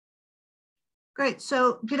Great.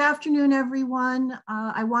 So good afternoon, everyone.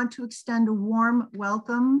 I want to extend a warm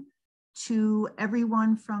welcome to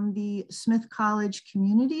everyone from the Smith College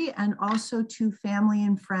community and also to family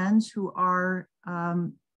and friends who are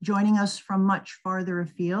joining us from much farther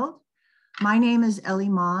afield. My name is Ellie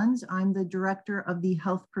Mons. I'm the director of the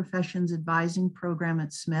Health Professions Advising Program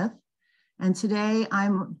at Smith. And today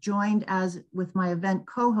I'm joined with my event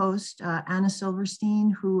co-host, Anna Silverstein,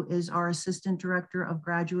 who is our Assistant Director of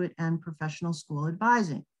Graduate and Professional School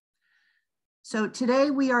Advising. So today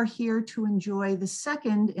we are here to enjoy the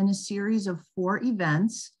second in a series of 4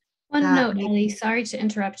 events. One note, Ellie, sorry to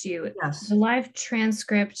interrupt you. Yes. The live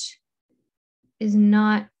transcript is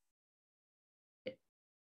not,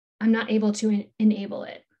 I'm not able to enable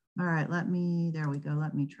it. All right, there we go,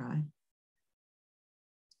 let me try.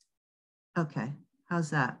 Okay,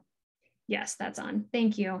 how's that? Yes, that's on.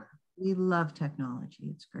 Thank you. We love technology,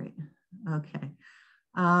 it's great. Okay.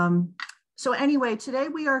 So anyway, today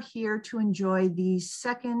we are here to enjoy the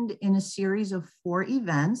second in a series of 4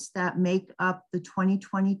 events that make up the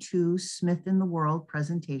 2022 Smith in the World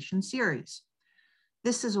presentation series.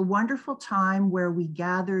 This is a wonderful time where we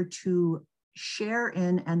gather to share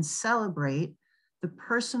in and celebrate the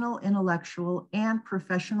personal, intellectual, and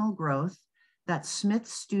professional growth that Smith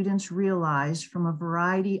students realize from a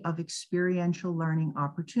variety of experiential learning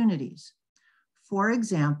opportunities. For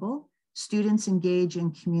example, students engage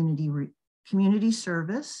in community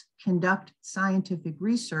service, conduct scientific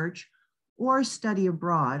research, or study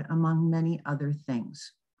abroad, among many other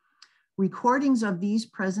things. Recordings of these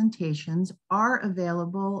presentations are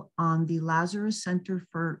available on the Lazarus Center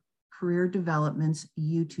for Career Development's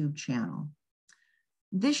YouTube channel.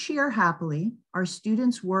 This year, happily, our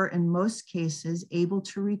students were in most cases able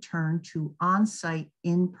to return to on-site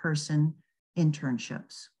in-person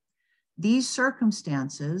internships. These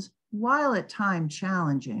circumstances, while at times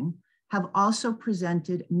challenging, have also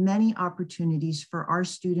presented many opportunities for our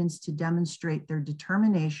students to demonstrate their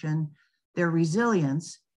determination, their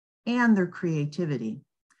resilience, and their creativity.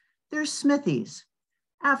 They're Smithies.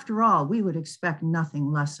 After all, we would expect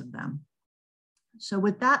nothing less of them. So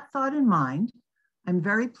with that thought in mind, I'm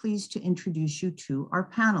very pleased to introduce you to our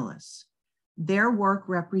panelists. Their work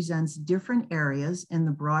represents different areas in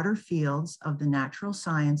the broader fields of the natural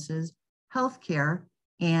sciences, healthcare,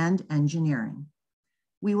 and engineering.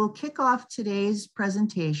 We will kick off today's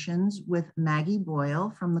presentations with Maggie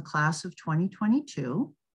Boyle from the class of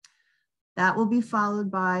 2022. That will be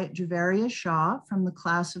followed by Jaweria Shah from the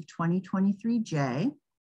class of 2023J.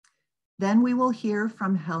 Then we will hear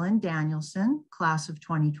from Helen Danielson, class of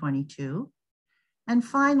 2022. And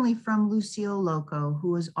finally, from Lucille Lokko,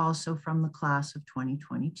 who is also from the class of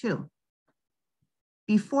 2022.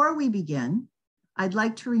 Before we begin, I'd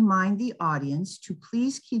like to remind the audience to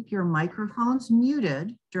please keep your microphones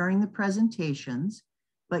muted during the presentations,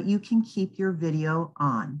 but you can keep your video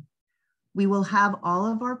on. We will have all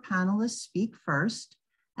of our panelists speak first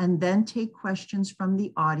and then take questions from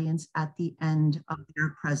the audience at the end of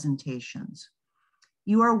their presentations.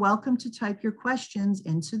 You are welcome to type your questions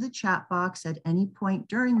into the chat box at any point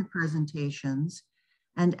during the presentations,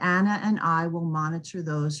 and Anna and I will monitor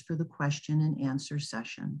those for the question and answer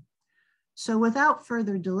session. So without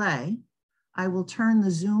further delay, I will turn the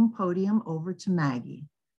Zoom podium over to Maggie.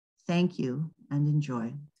 Thank you and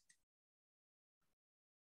enjoy.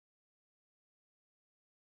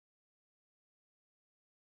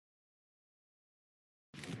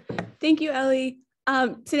 Thank you, Ellie.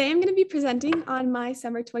 Today I'm going to be presenting on my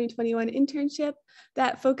summer 2021 internship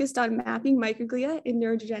that focused on mapping microglia in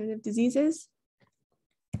neurodegenerative diseases.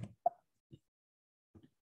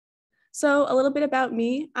 So a little bit about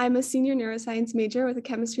me. I'm a senior neuroscience major with a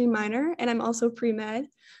chemistry minor, and I'm also pre-med.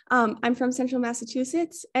 I'm from Central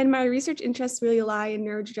Massachusetts, and my research interests really lie in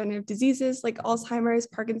neurodegenerative diseases like Alzheimer's,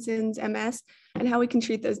 Parkinson's, MS, and how we can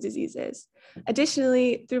treat those diseases.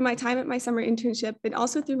 Additionally, through my time at my summer internship and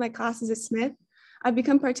also through my classes at Smith, I've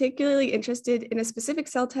become particularly interested in a specific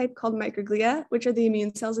cell type called microglia, which are the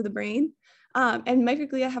immune cells of the brain. And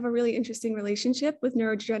microglia have a really interesting relationship with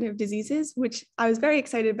neurodegenerative diseases, which I was very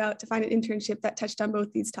excited about to find an internship that touched on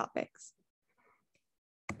both these topics.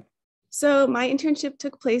 So my internship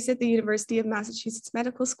took place at the University of Massachusetts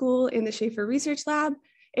Medical School in the Schaefer Research Lab.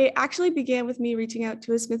 It actually began with me reaching out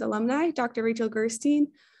to a Smith alumni, Dr. Rachel Gerstein,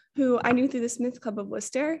 who I knew through the Smith Club of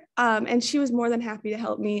Worcester, and she was more than happy to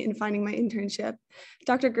help me in finding my internship.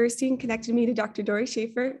 Dr. Gerstein connected me to Dr. Dory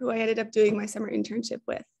Schaefer, who I ended up doing my summer internship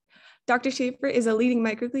with. Dr. Schaefer is a leading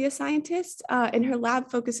microglia scientist, and her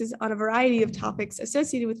lab focuses on a variety of topics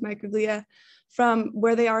associated with microglia, from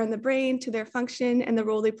where they are in the brain to their function and the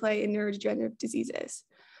role they play in neurodegenerative diseases.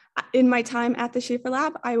 In my time at the Schaefer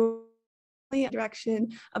lab, I direction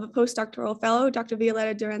of a postdoctoral fellow, Dr.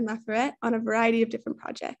 Violetta Duran-Laferrette, on a variety of different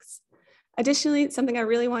projects. Additionally, something I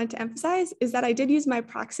really wanted to emphasize is that I did use my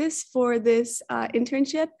praxis for this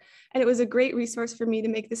internship, and it was a great resource for me to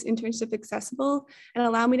make this internship accessible and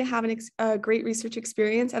allow me to have a great research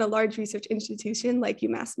experience at a large research institution like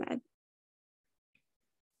UMass Med.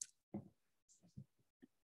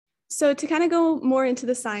 So to kind of go more into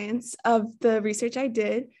the science of the research I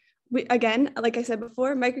did, again, like I said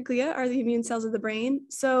before, microglia are the immune cells of the brain.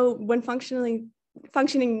 So when functioning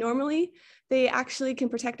normally, they actually can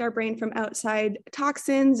protect our brain from outside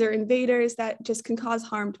toxins or invaders that just can cause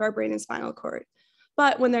harm to our brain and spinal cord.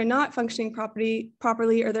 But when they're not functioning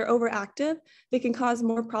properly or they're overactive, they can cause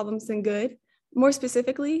more problems than good. More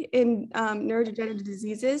specifically, in neurodegenerative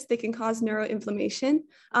diseases, they can cause neuroinflammation,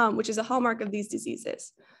 which is a hallmark of these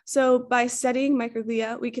diseases. So by studying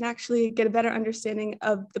microglia, we can actually get a better understanding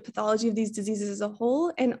of the pathology of these diseases as a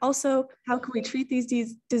whole, and also how can we treat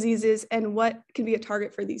these diseases and what can be a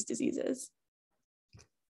target for these diseases.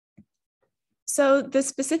 So the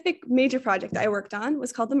specific major project I worked on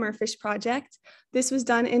was called the MERFISH project. This was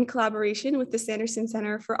done in collaboration with the Sanderson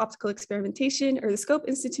Center for Optical Experimentation, or the SCOPE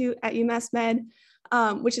Institute at UMass Med,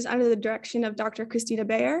 which is under the direction of Dr. Christina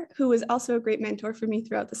Bayer, who was also a great mentor for me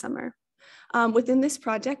throughout the summer. Within this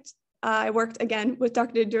project, I worked again with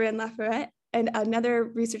Dr. Duran-Laferrette and another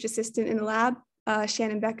research assistant in the lab,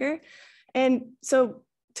 Shannon Becker. And so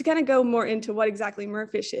to kind of go more into what exactly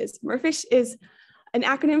MERFISH is an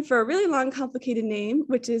acronym for a really long, complicated name,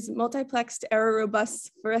 which is multiplexed error robust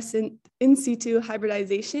fluorescent in situ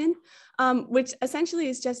hybridization, which essentially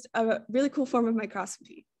is just a really cool form of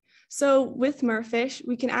microscopy. So with MERFISH,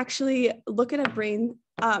 we can actually look at a brain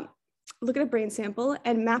sample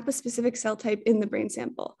and map a specific cell type in the brain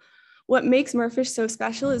sample. What makes MERFISH so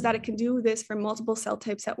special is that it can do this for multiple cell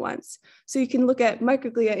types at once. So you can look at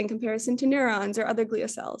microglia in comparison to neurons or other glia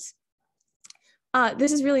cells.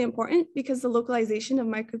 This is really important because the localization of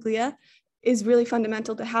microglia is really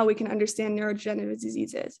fundamental to how we can understand neurodegenerative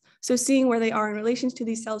diseases. So seeing where they are in relation to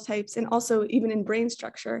these cell types, and also even in brain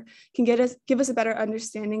structure, can give us a better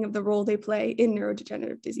understanding of the role they play in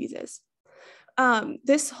neurodegenerative diseases.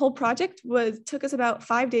 This whole project took us about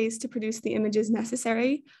 5 days to produce the images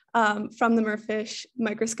necessary from the MERFISH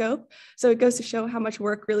microscope. So it goes to show how much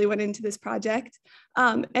work really went into this project.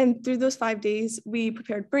 And through those 5 days, we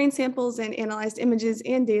prepared brain samples and analyzed images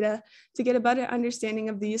and data to get a better understanding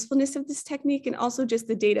of the usefulness of this technique, and also just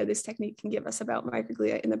the data this technique can give us about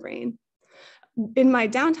microglia in the brain. In my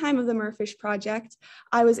downtime of the MERFISH project,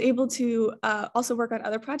 I was able to also work on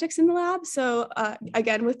other projects in the lab. So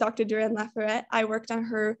again, with Dr. Duran-Laferrette, I worked on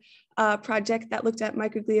her project that looked at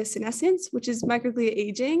microglia senescence, which is microglia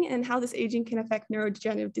aging and how this aging can affect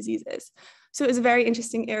neurodegenerative diseases. So it was a very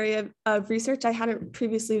interesting area of research I hadn't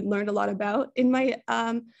previously learned a lot about in my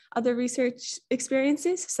other research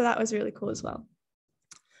experiences. So that was really cool as well.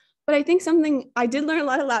 But I think I did learn a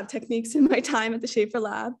lot of lab techniques in my time at the Schaefer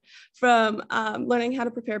lab, from learning how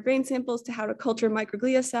to prepare brain samples to how to culture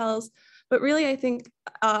microglia cells. But really, I think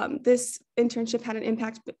this internship had an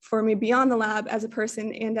impact for me beyond the lab as a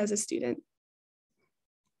person and as a student.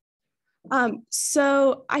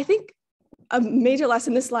 So I think a major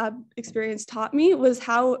lesson this lab experience taught me was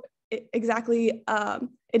how exactly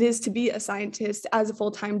it is to be a scientist as a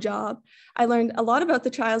full-time job. I learned a lot about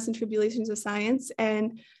the trials and tribulations of science,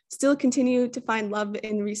 and still continue to find love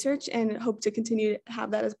in research, and hope to continue to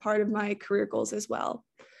have that as part of my career goals as well.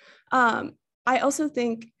 I also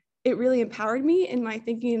think it really empowered me in my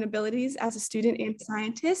thinking and abilities as a student and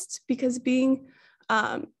scientist, because being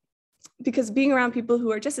around people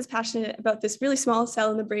who are just as passionate about this really small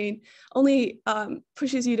cell in the brain only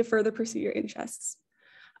pushes you to further pursue your interests.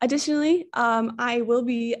 Additionally, I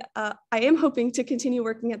am hoping to continue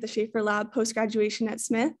working at the Schaefer Lab post-graduation at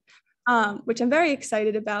Smith, which I'm very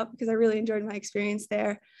excited about because I really enjoyed my experience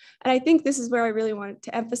there. And I think this is where I really wanted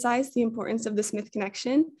to emphasize the importance of the Smith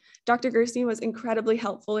connection. Dr. Gerstein was incredibly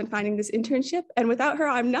helpful in finding this internship, and without her,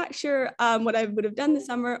 I'm not sure what I would have done this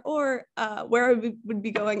summer or where I would be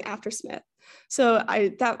going after Smith. So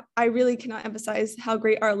I really cannot emphasize how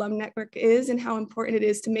great our alum network is and how important it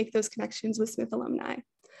is to make those connections with Smith alumni.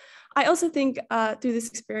 I also think through this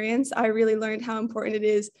experience, I really learned how important it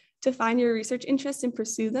is to find your research interests and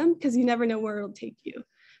pursue them, because you never know where it'll take you.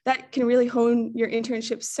 That can really hone your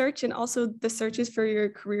internship search and also the searches for your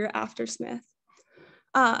career after Smith.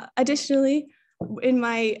 Additionally, in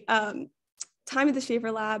my time at the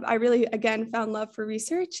Schaefer Lab, I really, again, found love for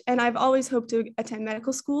research, and I've always hoped to attend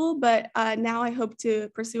medical school, but now I hope to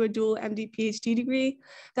pursue a dual MD PhD degree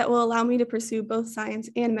that will allow me to pursue both science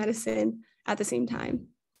and medicine at the same time.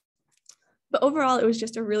 But overall, it was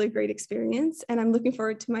just a really great experience, and I'm looking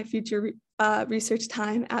forward to my future research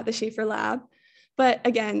time at the Schaefer Lab. But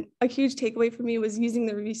again, a huge takeaway for me was using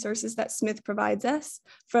the resources that Smith provides us,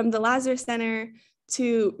 from the Lazarus Center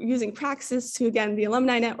to using Praxis to, again, the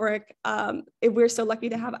alumni network. We're so lucky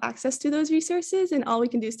to have access to those resources, and all we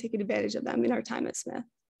can do is take advantage of them in our time at Smith.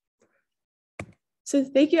 So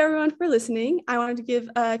thank you everyone for listening. I wanted to give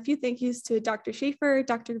a few thank yous to Dr. Schaefer,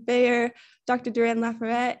 Dr. Bayer, Dr.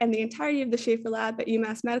 Duran-Laferrette, and the entirety of the Schaefer Lab at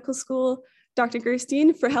UMass Medical School, Dr.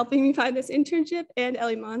 Gerstein for helping me find this internship, and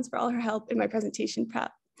Ellie Mons for all her help in my presentation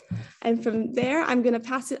prep. And from there, I'm gonna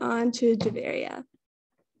pass it on to Jaweria.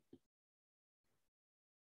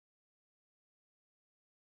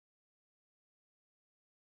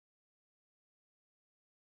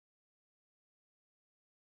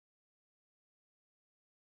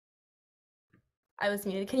 I was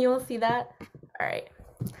muted. Can you all see that? All right.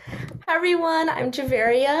 Hi everyone, I'm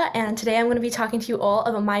Jaweria, and today I'm going to be talking to you all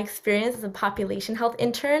about my experience as a population health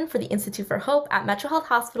intern for the Institute for Hope at Metro Health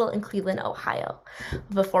Hospital in Cleveland, Ohio.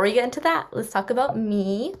 Before we get into that, let's talk about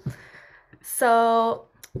me. So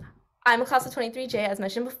I'm a class of 23J, as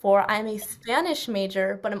mentioned before. I'm a Spanish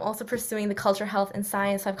major, but I'm also pursuing the Culture, Health, and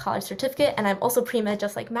Science college certificate, and I'm also pre-med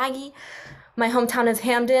just like Maggie. My hometown is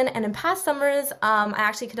Hamden, and in past summers, I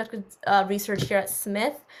actually conducted research here at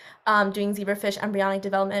Smith, doing zebrafish embryonic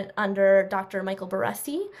development under Dr. Michael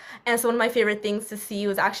Baresi. And so one of my favorite things to see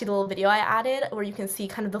was actually the little video I added, where you can see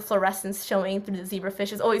kind of the fluorescence showing through the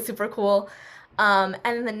zebrafish. It's always super cool. And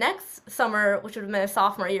then the next summer, which would have been a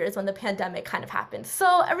sophomore year, is when the pandemic kind of happened.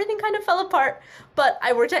 So everything kind of fell apart, but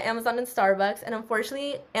I worked at Amazon and Starbucks, and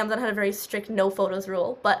unfortunately, Amazon had a very strict no photos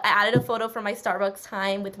rule, but I added a photo from my Starbucks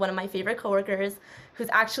time with one of my favorite coworkers, who's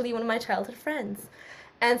actually one of my childhood friends.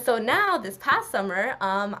 And so now, this past summer,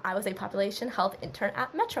 I was a population health intern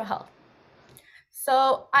at Metro Health.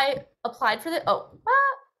 So I applied for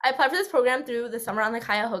this program through the Summer on the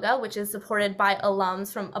Cuyahoga, which is supported by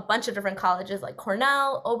alums from a bunch of different colleges like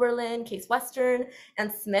Cornell, Oberlin, Case Western,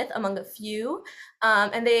 and Smith, among a few.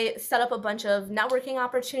 And they set up a bunch of networking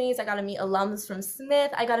opportunities. I got to meet alums from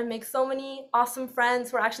Smith. I got to make so many awesome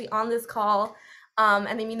friends who are actually on this call.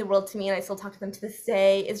 And they mean the world to me, and I still talk to them to this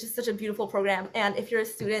day. It's just such a beautiful program. And if you're a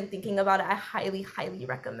student thinking about it, I highly, highly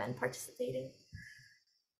recommend participating.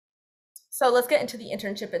 So let's get into the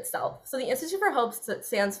internship itself. So the Institute for Hope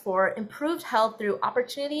stands for Improved Health Through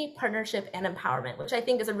Opportunity, Partnership, and Empowerment, which I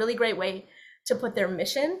think is a really great way to put their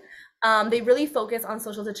mission. They really focus on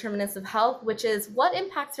social determinants of health, which is what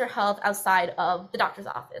impacts your health outside of the doctor's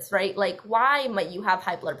office, right? Like, why might you have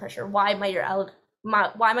high blood pressure? Why might your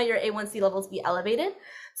A1C levels be elevated?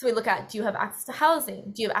 So we look at, do you have access to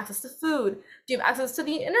housing? Do you have access to food? Do you have access to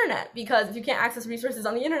the internet? Because if you can't access resources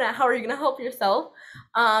on the internet, how are you going to help yourself?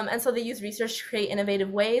 And so they use research to create innovative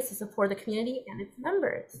ways to support the community and its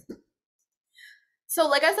members. So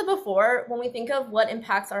like I said before, when we think of what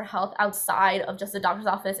impacts our health outside of just the doctor's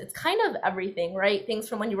office, it's kind of everything, right? Things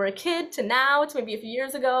from when you were a kid to now to maybe a few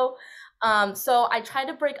years ago. So I tried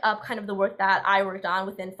to break up kind of the work that I worked on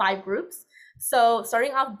within 5 groups. So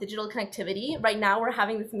starting off digital connectivity, right now we're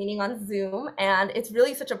having this meeting on Zoom, and it's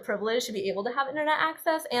really such a privilege to be able to have internet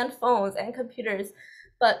access and phones and computers,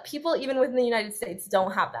 but people even within the United States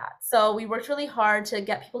don't have that. So we worked really hard to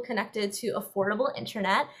get people connected to affordable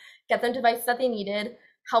internet, get them devices that they needed,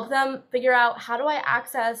 help them figure out, how do I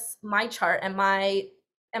access my chart and my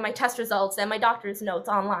test results and my doctor's notes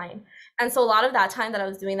online? And so a lot of that time that I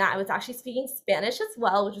was doing that, I was actually speaking Spanish as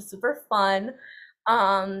well, which was super fun.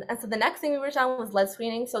 And so the next thing we worked on was lead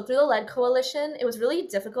screening. So through the Lead Coalition, it was really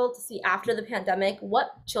difficult to see after the pandemic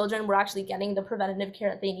what children were actually getting the preventative care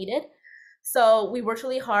that they needed. So we worked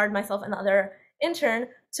really hard, myself and the other intern,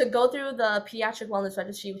 to go through the pediatric wellness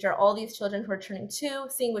registry, which are all these children who are turning 2,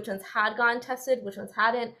 seeing which ones had gotten tested, which ones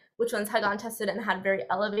hadn't, which ones had gotten tested and had very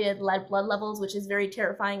elevated lead blood levels, which is very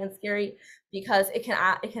terrifying and scary because it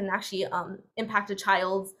can actually impact a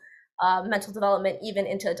child's mental development even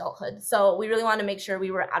into adulthood. So we really wanted to make sure we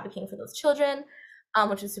were advocating for those children,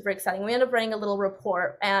 which is super exciting. We ended up writing a little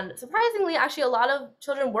report, and surprisingly, actually a lot of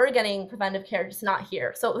children were getting preventive care, just not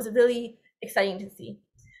here. So it was really exciting to see.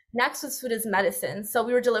 Next was food as medicine. So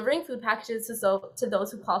we were delivering food packages to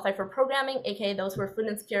those who qualify for programming, aka those who were food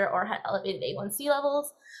insecure or had elevated A1C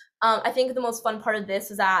levels. I think the most fun part of this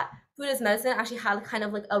was that food as medicine actually had kind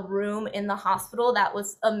of like a room in the hospital that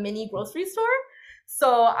was a mini grocery store.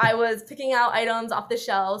 So I was picking out items off the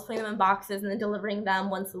shelves, putting them in boxes, and then delivering them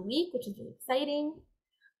once a week, which is really exciting.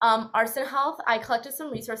 Arts and Health, I collected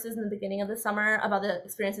some resources in the beginning of the summer about the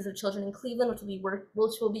experiences of children in Cleveland,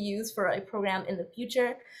 which will be used for a program in the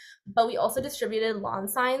future. But we also distributed lawn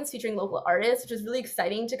signs featuring local artists, which is really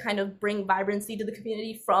exciting to kind of bring vibrancy to the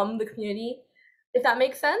community from the community, if that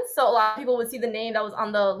makes sense. So a lot of people would see the name that was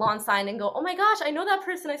on the lawn sign and go, oh my gosh, I know that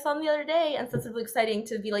person, I saw them the other day. And so it's really exciting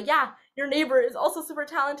to be like, yeah, your neighbor is also super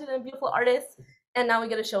talented and a beautiful artist. And now we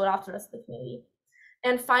get to show it off to the rest of the community.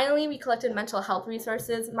 And finally, we collected mental health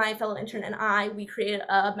resources. My fellow intern and we created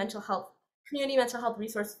a community mental health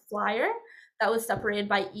resource flyer that was separated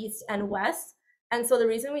by East and West. And so the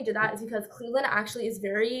reason we did that is because Cleveland actually is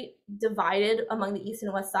very divided among the East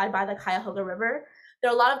and West side by the Cuyahoga River.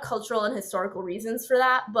 There are a lot of cultural and historical reasons for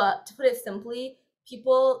that, but to put it simply,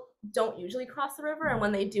 people don't usually cross the river, and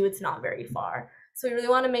when they do, it's not very far. So we really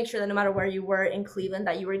want to make sure that no matter where you were in Cleveland,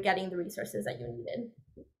 that you were getting the resources that you needed.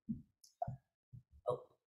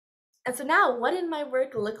 And so now, what did my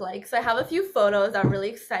work look like? So I have a few photos that are really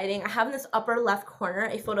exciting. I have in this upper left corner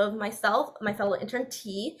a photo of myself, my fellow intern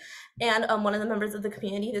T, and one of the members of the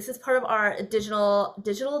community. This is part of our digital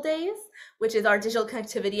days, which is our digital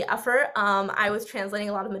connectivity effort. I was translating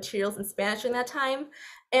a lot of materials in Spanish during that time,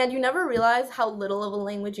 and you never realize how little of a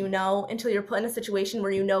language you know until you're put in a situation where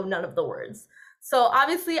you know none of the words. So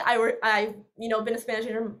obviously I've been a Spanish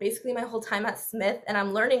major basically my whole time at Smith, and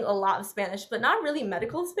I'm learning a lot of Spanish, but not really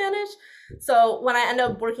medical Spanish. So when I end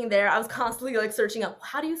up working there, I was constantly like searching up,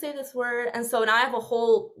 how do you say this word? And so now I have a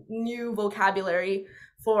whole new vocabulary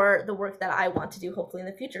for the work that I want to do hopefully in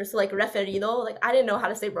the future. So like referido, like I didn't know how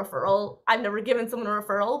to say referral. I've never given someone a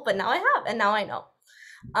referral, but now I have, and now I know.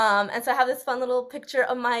 And so I have this fun little picture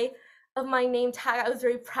of my name tag. I was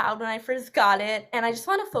very proud when I first got it. And I just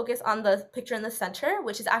want to focus on the picture in the center,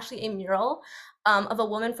 which is actually a mural of a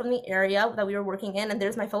woman from the area that we were working in. And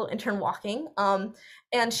there's my fellow intern walking.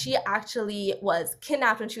 And she actually was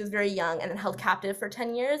kidnapped when she was very young and then held captive for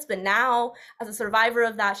 10 years. But now, as a survivor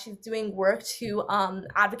of that, she's doing work to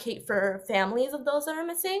advocate for families of those that are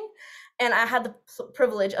missing. And I had the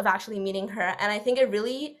privilege of actually meeting her. And I think it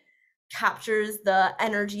really captures the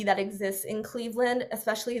energy that exists in Cleveland,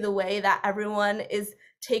 especially the way that everyone is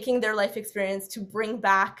taking their life experience to bring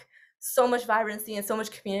back so much vibrancy and so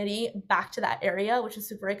much community back to that area, which is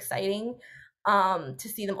super exciting to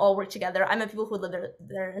see them all work together. I met people who lived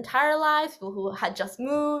their entire lives, people who had just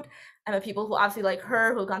moved. I met people who obviously like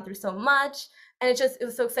her, who have gone through so much. And it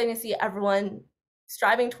was so exciting to see everyone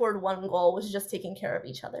striving toward one goal, which is just taking care of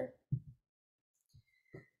each other.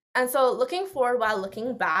 And so looking forward while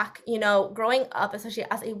looking back, growing up, especially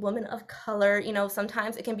as a woman of color,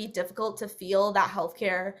 sometimes it can be difficult to feel that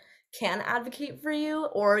healthcare can advocate for you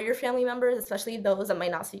or your family members, especially those that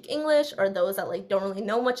might not speak English or those that don't really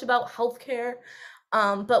know much about healthcare.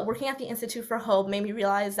 But working at the Institute for Hope made me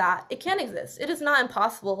realize that it can exist. It is not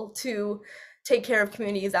impossible to take care of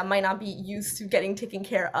communities that might not be used to getting taken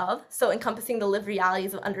care of. So encompassing the lived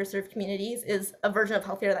realities of underserved communities is a version of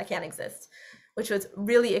healthcare that can exist, which was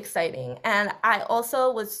really exciting. And I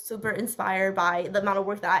also was super inspired by the amount of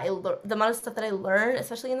work that the amount of stuff that I learned,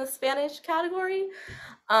 especially in the Spanish category.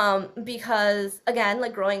 Because again,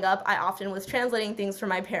 growing up, I often was translating things for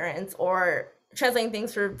my parents or translating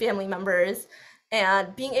things for family members,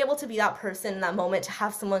 and being able to be that person in that moment to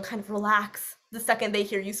have someone kind of relax the second they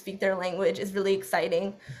hear you speak their language is really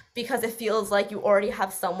exciting, because it feels like you already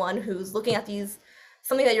have someone who's looking at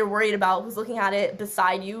something that you're worried about, who's looking at it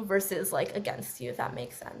beside you versus against you, if that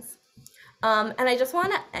makes sense. And I just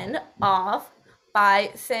want to end off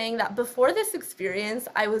by saying that before this experience,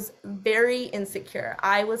 I was very insecure.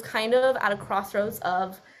 I was kind of at a crossroads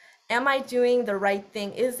of, am I doing the right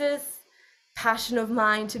thing? Is this passion of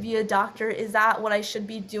mine to be a doctor? Is that what I should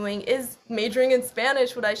be doing? Is majoring in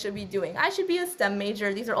Spanish what I should be doing? I should be a STEM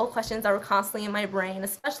major. These are all questions that were constantly in my brain,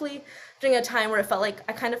 especially during a time where it felt like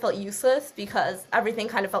I kind of felt useless because everything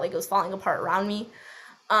kind of felt like it was falling apart around me.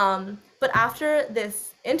 But after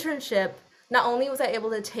this internship, not only was I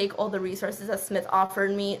able to take all the resources that Smith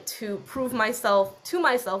offered me to prove to myself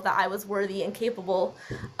that I was worthy and capable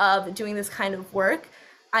of doing this kind of work,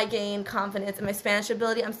 I gained confidence in my Spanish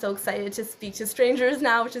ability. I'm so excited to speak to strangers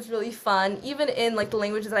now, which is really fun. Even in the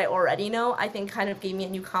languages that I already know, I think kind of gave me a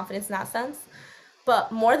new confidence in that sense.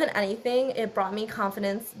 But more than anything, it brought me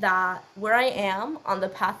confidence that where I am on the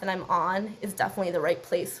path that I'm on is definitely the right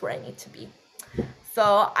place where I need to be.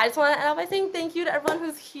 So I just want to end up by saying thank you to everyone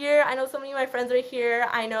who's here. I know so many of my friends are here.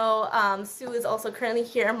 I know Sue is also currently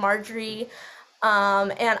here, Marjorie,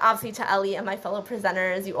 and obviously to Ellie and my fellow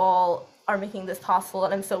presenters. You all are making this possible,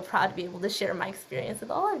 and I'm so proud to be able to share my experience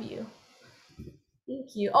with all of you.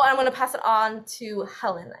 Thank you. Oh, and I'm going to pass it on to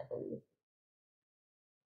Helen, I believe.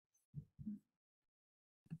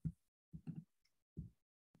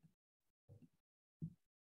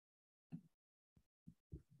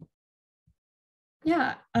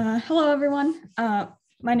 Hello, everyone.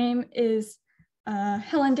 My name is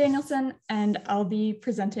Helen Danielson, and I'll be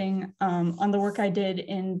presenting on the work I did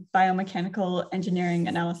in biomechanical engineering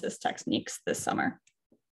analysis techniques this summer.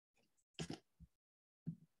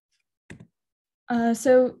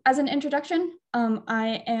 So as an introduction,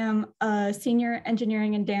 I am a senior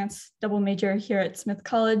engineering and dance double major here at Smith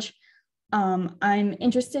College. I'm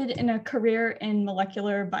interested in a career in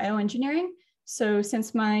molecular bioengineering. So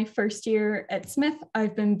since my first year at Smith,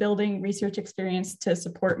 I've been building research experience to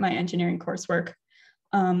support my engineering coursework.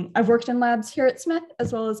 I've worked in labs here at Smith,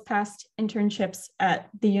 as well as past internships at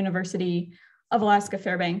the University of Alaska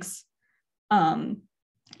Fairbanks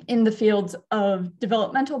in the fields of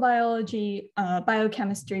developmental biology,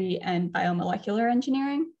 biochemistry, and biomolecular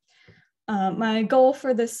engineering. My goal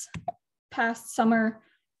for this past summer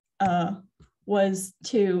was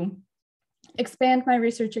to expand my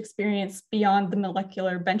research experience beyond the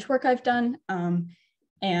molecular bench work I've done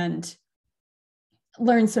and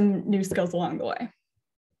learn some new skills along the way.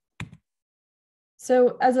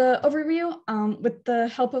 So as an overview, with the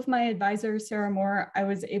help of my advisor, Sarah Moore, I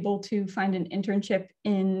was able to find an internship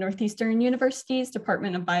in Northeastern University's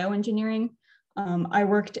Department of Bioengineering. I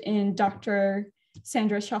worked in Dr.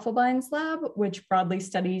 Sandra Schaffelbein's lab, which broadly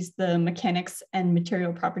studies the mechanics and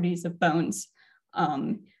material properties of bones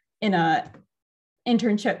in an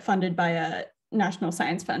internship funded by a National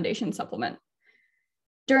Science Foundation supplement.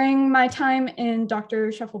 During my time in Dr.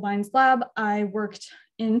 Schaffelbein's lab, I worked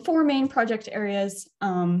in 4 main project areas,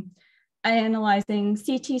 analyzing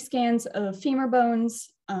CT scans of femur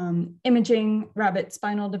bones, imaging rabbit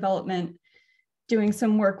spinal development, doing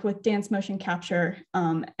some work with dance motion capture,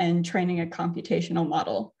 and training a computational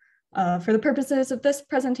model. For the purposes of this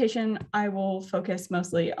presentation, I will focus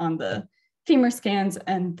mostly on the femur scans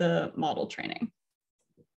and the model training.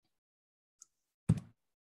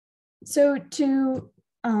 So to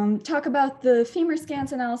talk about the femur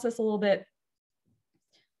scans analysis a little bit,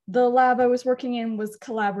 the lab I was working in was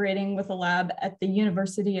collaborating with a lab at the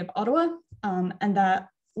University of Ottawa, and that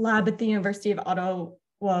lab at the University of Ottawa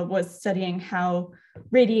was studying how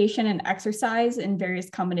radiation and exercise in various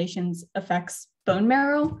combinations affects bone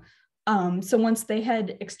marrow. So once they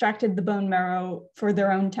had extracted the bone marrow for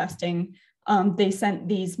their own testing, they sent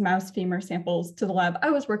these mouse femur samples to the lab I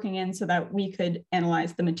was working in so that we could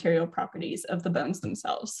analyze the material properties of the bones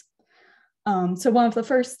themselves. So one of the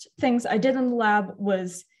first things I did in the lab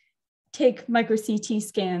was take micro CT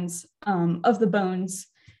scans of the bones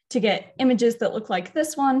to get images that look like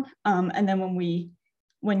this one. And then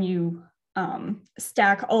when you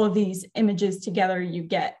stack all of these images together, you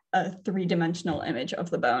get a 3-dimensional image of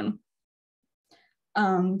the bone.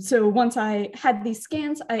 So once I had these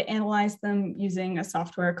scans, I analyzed them using a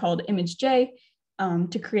software called ImageJ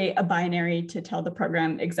to create a binary to tell the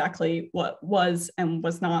program exactly what was and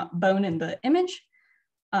was not bone in the image.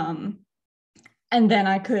 And then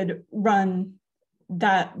I could run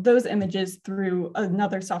those images through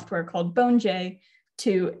another software called BoneJ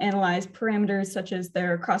to analyze parameters such as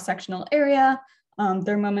their cross-sectional area,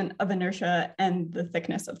 their moment of inertia, and the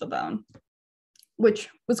thickness of the bone, which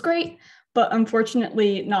was great. But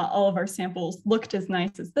unfortunately, not all of our samples looked as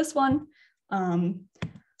nice as this one.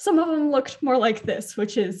 Some of them looked more like this,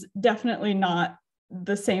 which is definitely not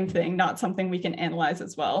the same thing, not something we can analyze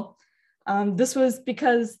as well. This was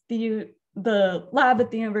because the lab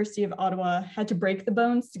at the University of Ottawa had to break the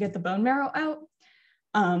bones to get the bone marrow out.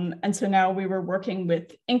 And so now we were working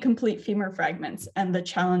with incomplete femur fragments, and the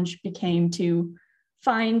challenge became to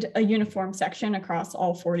find a uniform section across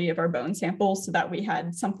all 40 of our bone samples so that we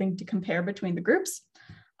had something to compare between the groups.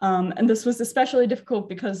 And this was especially difficult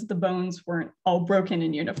because the bones weren't all broken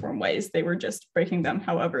in uniform ways. They were just breaking them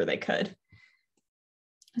however they could.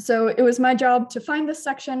 So it was my job to find this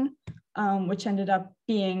section, which ended up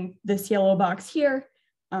being this yellow box here.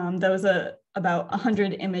 That was about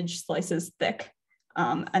 100 image slices thick.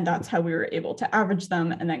 And that's how we were able to average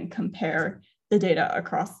them and then compare the data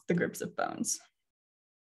across the groups of bones.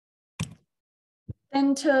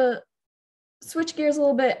 Then to switch gears a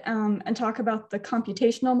little bit and talk about the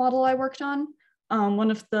computational model I worked on. One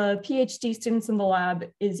of the PhD students in the lab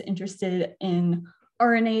is interested in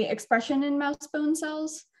RNA expression in mouse bone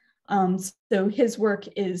cells. So his work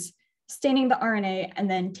is staining the RNA and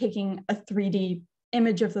then taking a 3D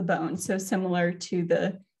image of the bone. So similar to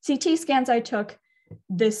the CT scans I took,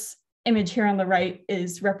 this image here on the right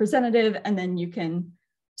is representative, and then you can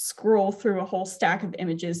scroll through a whole stack of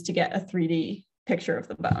images to get a 3D picture of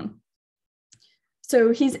the bone.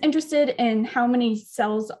 So he's interested in how many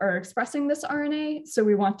cells are expressing this RNA. So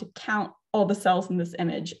we want to count all the cells in this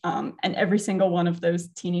image, and every single one of those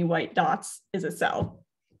teeny white dots is a cell.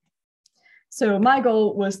 So my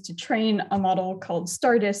goal was to train a model called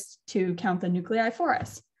STARDIST to count the nuclei for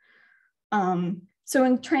us. So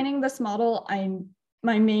in training this model,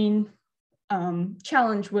 my main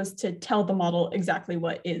challenge was to tell the model exactly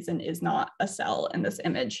what is and is not a cell in this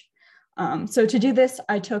image. So to do this,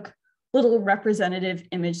 I took little representative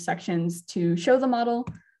image sections to show the model.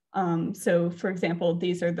 So for example,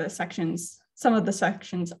 these are the sections, some of the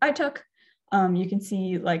sections I took. You can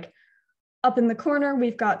see like up in the corner,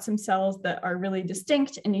 we've got some cells that are really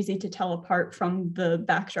distinct and easy to tell apart from the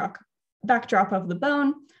backdrop of the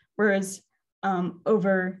bone, whereas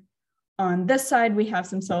over on this side, we have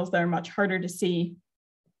some cells that are much harder to see.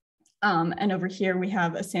 And over here, we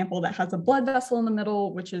have a sample that has a blood vessel in the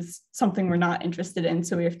middle, which is something we're not interested in.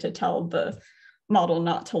 So we have to tell the model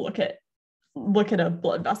not to look at a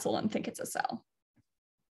blood vessel and think it's a cell.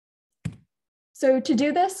 So to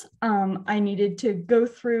do this, I needed to go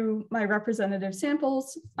through my representative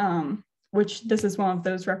samples, which this is one of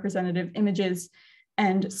those representative images,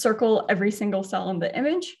 and circle every single cell in the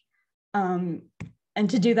image. And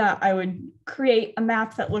to do that, I would create a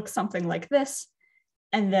map that looks something like this.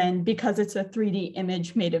 And then because it's a 3D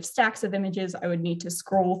image made of stacks of images, I would need to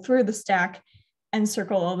scroll through the stack and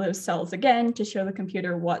circle all those cells again to show the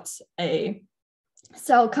computer what's a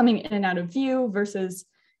cell coming in and out of view versus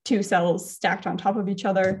two cells stacked on top of each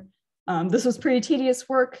other. This was pretty tedious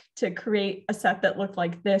work to create a set that looked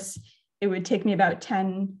like this. It would take me about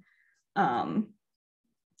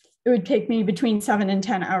it would take me between 7 and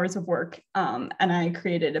 10 hours of work. And I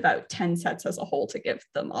created about 10 sets as a whole to give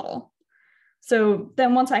the model. So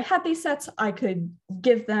then once I had these sets, I could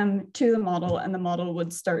give them to the model and the model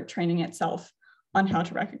would start training itself on how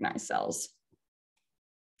to recognize cells.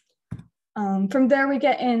 From there, we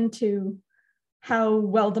get into how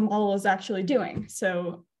well the model is actually doing.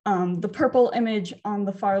 So the purple image on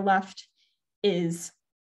the far left is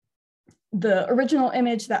the original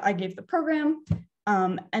image that I gave the program.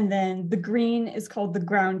 And then the green is called the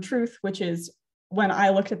ground truth, which is when I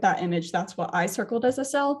looked at that image, that's what I circled as a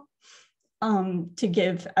cell to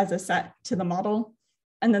give as a set to the model.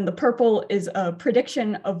 And then the purple is a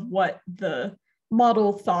prediction of what the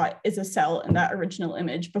model thought is a cell in that original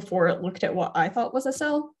image before it looked at what I thought was a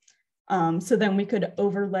cell. So then we could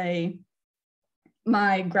overlay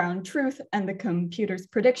my ground truth and the computer's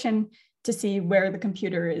prediction to see where the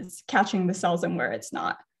computer is catching the cells and where it's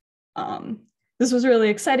not. This was really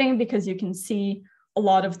exciting because you can see a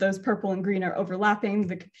lot of those purple and green are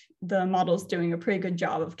overlapping. The model's doing a pretty good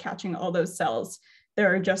job of catching all those cells.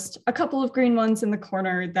 There are just a couple of green ones in the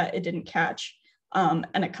corner that it didn't catch, and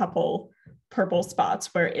a couple purple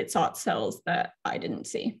spots where it saw cells that I didn't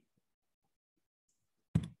see.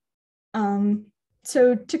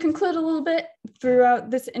 So to conclude a little bit, throughout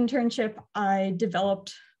this internship, I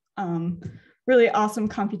developed really awesome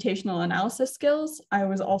computational analysis skills. I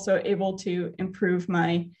was also able to improve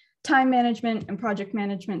my time management and project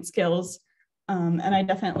management skills. And I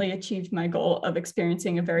definitely achieved my goal of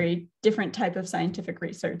experiencing a very different type of scientific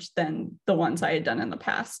research than the ones I had done in the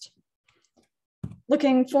past.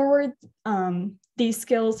 Looking forward, these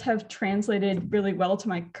skills have translated really well to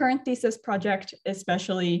my current thesis project,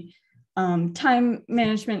 especially time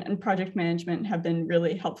management and project management have been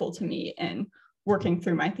really helpful to me in working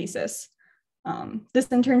through my thesis. This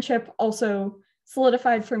internship also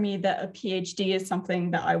solidified for me that a PhD is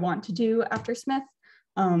something that I want to do after Smith.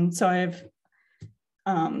 So I've,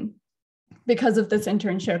 because of this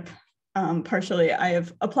internship, partially, I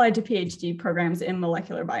have applied to PhD programs in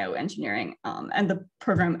molecular bioengineering, and the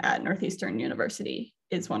program at Northeastern University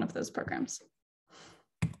is one of those programs.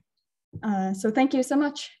 So thank you so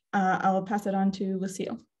much. I'll pass it on to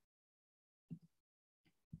Lucille.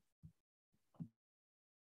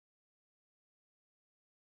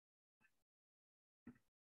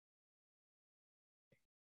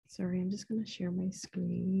 Sorry, I'm just going to share my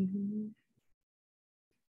screen.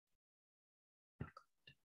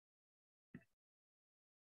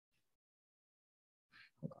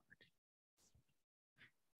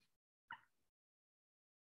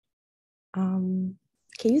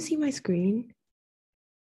 Can you see my screen?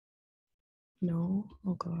 No?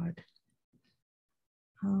 Oh God.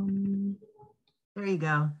 There you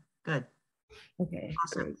go. Good. Okay,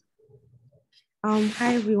 Awesome. great.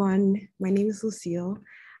 Hi everyone, my name is Lucille.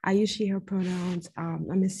 I use she, her pronouns.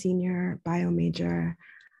 I'm a senior bio major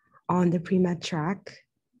on the pre-med track.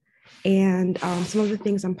 And some of the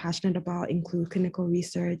things I'm passionate about include clinical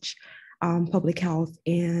research, public health,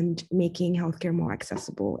 and making healthcare more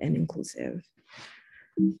accessible and inclusive.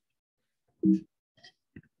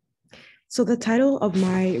 So the title of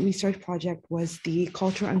my research project was The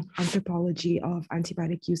Cultural Anthropology of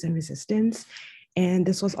Antibiotic Use and Resistance. And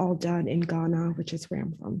this was all done in Ghana, which is where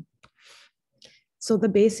I'm from. So the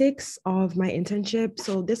basics of my internship.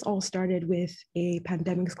 So this all started with a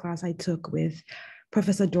pandemics class I took with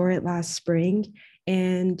Professor Dorrit last spring.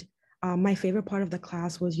 And my favorite part of the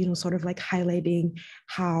class was, sort of like highlighting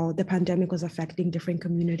how the pandemic was affecting different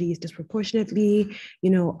communities disproportionately,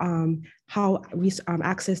 how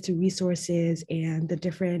access to resources and the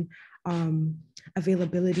different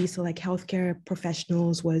availability. So like healthcare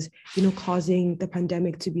professionals was, causing the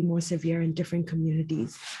pandemic to be more severe in different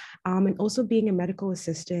communities. And also being a medical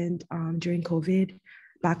assistant during COVID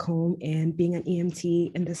back home and being an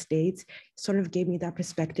EMT in the States sort of gave me that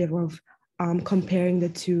perspective of comparing the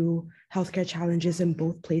two healthcare challenges in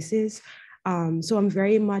both places. So I'm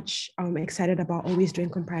very much excited about always doing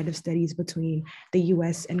comparative studies between the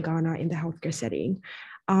US and Ghana in the healthcare setting.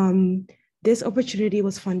 This opportunity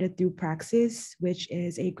was funded through Praxis, which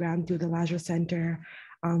is a grant through the Lazarus Center,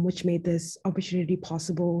 which made this opportunity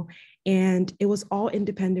possible. And it was all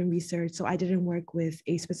independent research. So I didn't work with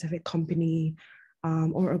a specific company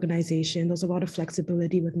or organization. There was a lot of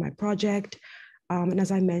flexibility with my project. And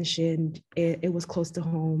as I mentioned, it was close to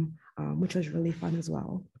home, which was really fun as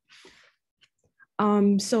well.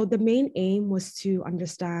 So the main aim was to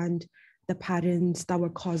understand the patterns that were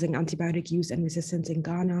causing antibiotic use and resistance in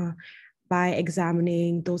Ghana by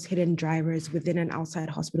examining those hidden drivers within and outside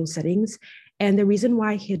hospital settings. And the reason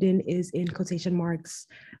why hidden is in quotation marks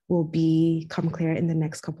will become clear in the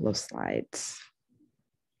next couple of slides.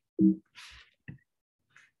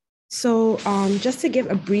 So just to give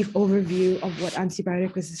a brief overview of what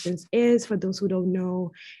antibiotic resistance is, for those who don't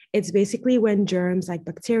know, it's basically when germs like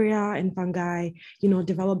bacteria and fungi,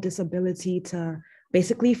 develop this ability to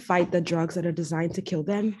basically fight the drugs that are designed to kill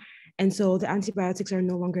them. And so the antibiotics are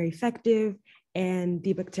no longer effective and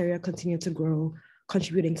the bacteria continue to grow,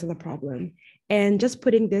 contributing to the problem. And just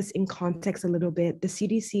putting this in context a little bit, the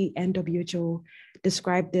CDC and WHO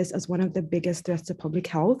describe this as one of the biggest threats to public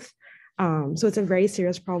health. So it's a very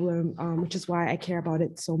serious problem, which is why I care about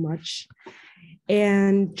it so much.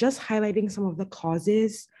 And just highlighting some of the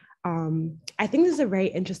causes, I think this is a very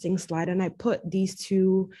interesting slide, and I put these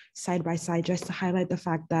two side by side just to highlight the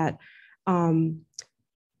fact that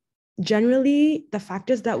generally, the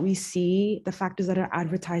factors that we see, the factors that are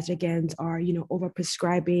advertised against are,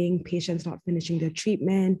 overprescribing, patients not finishing their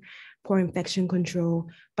treatment, poor infection control.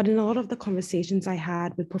 But in a lot of the conversations I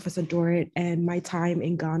had with Professor Dorrit and my time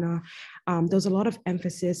in Ghana, there was a lot of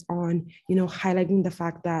emphasis on, highlighting the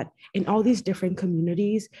fact that in all these different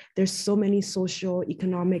communities, there's so many social,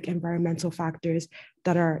 economic, environmental factors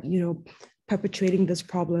that are, perpetuating this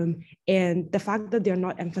problem. And the fact that they're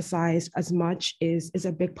not emphasized as much is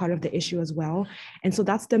a big part of the issue as well. And so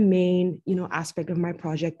that's the main, aspect of my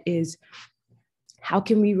project is how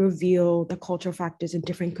can we reveal the cultural factors in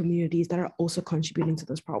different communities that are also contributing to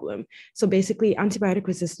this problem? So basically, antibiotic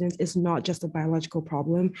resistance is not just a biological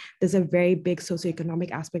problem. There's a very big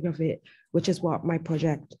socioeconomic aspect of it, which is what my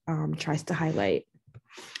project tries to highlight.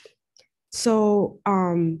 So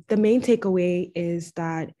the main takeaway is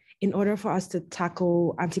that in order for us to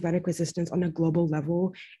tackle antibiotic resistance on a global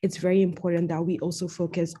level, it's very important that we also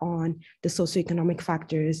focus on the socioeconomic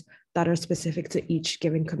factors that are specific to each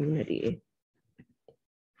given community.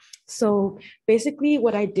 So basically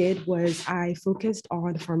what I did was I focused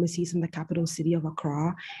on pharmacies in the capital city of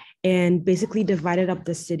Accra and basically divided up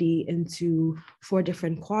the city into 4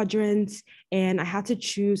 different quadrants. And I had to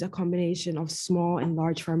choose a combination of small and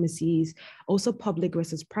large pharmacies, also public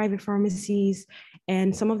versus private pharmacies.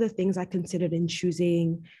 And some of the things I considered in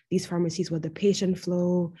choosing these pharmacies were the patient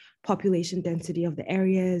flow, population density of the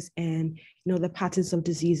areas, and the patterns of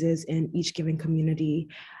diseases in each given community.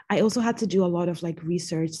 I also had to do a lot of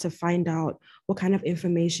research to find out what kind of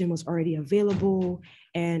information was already available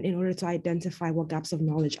and in order to identify what gaps of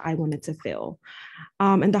knowledge I wanted to fill.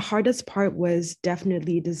 And the hardest part was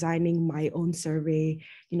definitely designing my own survey,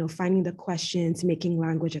 finding the questions, making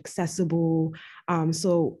language accessible.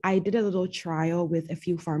 So I did a little trial with a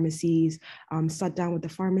few pharmacies, sat down with the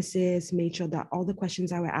pharmacist, made sure that all the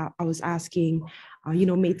questions I was asking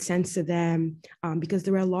made sense to them because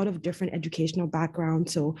there were a lot of different educational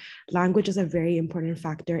backgrounds. So language is a very important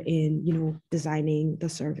factor in, designing the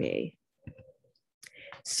survey.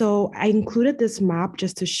 So I included this map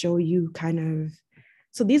just to show you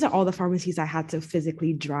so these are all the pharmacies I had to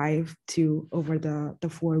physically drive to over the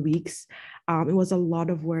 4 weeks. It was a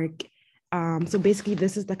lot of work. So basically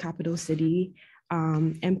this is the capital city.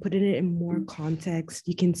 And putting it in more context,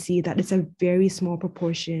 you can see that it's a very small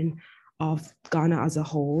proportion of Ghana as a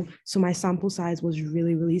whole. So my sample size was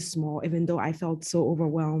really, really small, even though I felt so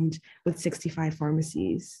overwhelmed with 65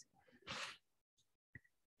 pharmacies.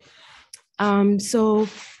 So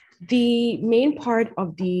the main part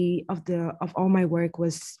of all my work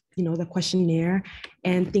was, the questionnaire,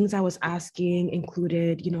 and things I was asking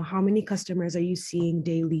included, how many customers are you seeing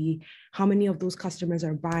daily? How many of those customers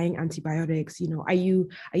are buying antibiotics? Are you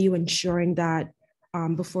ensuring that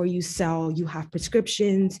before you sell, you have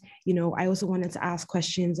prescriptions? I also wanted to ask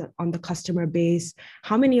questions on the customer base.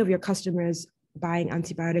 How many of your customers buying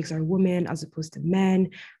antibiotics are women as opposed to men?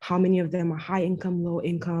 How many of them are high income, low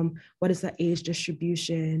income? What is the age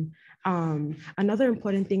distribution? Another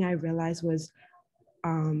important thing I realized was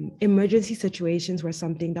emergency situations were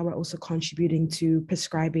something that were also contributing to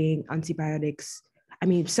prescribing antibiotics.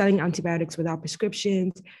 Selling antibiotics without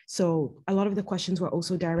prescriptions. So a lot of the questions were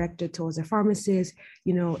also directed towards the pharmacist.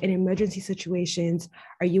 In emergency situations,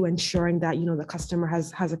 are you ensuring that, the customer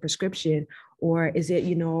has a prescription? Or is it,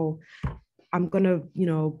 I'm gonna,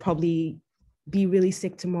 probably be really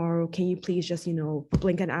sick tomorrow. Can you please just,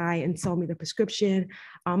 blink an eye and sell me the prescription?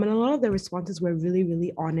 And a lot of the responses were really,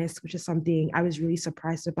 really honest, which is something I was really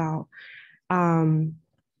surprised about.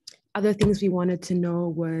 Other things we wanted to know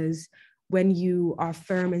was, when you are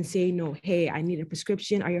firm and say, no, hey, I need a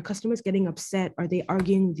prescription, are your customers getting upset? Are they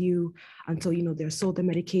arguing with you until, they're sold the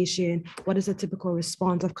medication? What is the typical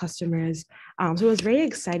response of customers? So it was very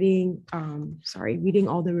exciting, reading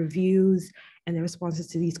all the reviews and the responses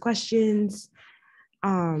to these questions.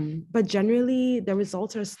 But generally, the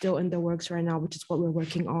results are still in the works right now, which is what we're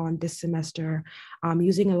working on this semester,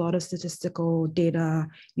 using a lot of statistical data,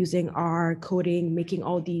 using R, coding, making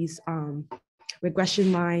all these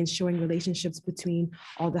regression lines, showing relationships between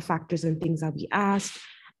all the factors and things that we asked.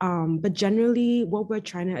 But generally, what we're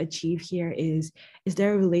trying to achieve here is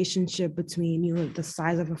there a relationship between, the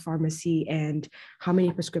size of a pharmacy and how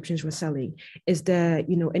many prescriptions we're selling? Is there,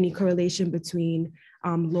 any correlation between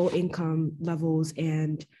low income levels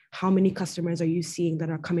and how many customers are you seeing that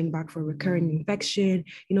are coming back for recurring infection?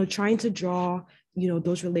 Trying to draw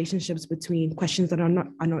those relationships between questions that are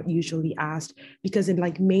not usually asked, because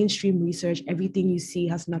in mainstream research, everything you see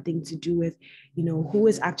has nothing to do with who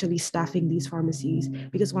is actually staffing these pharmacies.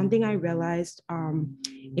 Because one thing I realized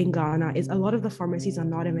in Ghana is a lot of the pharmacies are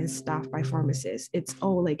not even staffed by pharmacists. It's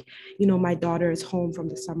my daughter is home from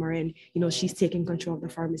the summer and she's taking control of the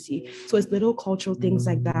pharmacy. So it's little cultural things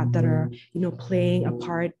like that that are playing a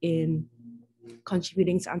part in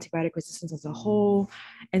contributing to antibiotic resistance as a whole.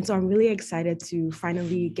 And so I'm really excited to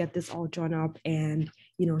finally get this all drawn up and,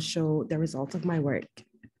 show the results of my work.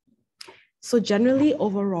 So generally,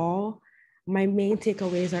 overall, my main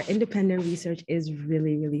takeaways are independent research is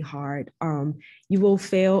really, really hard. You will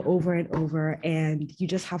fail over and over, and you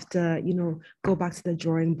just have to, go back to the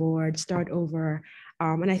drawing board, start over.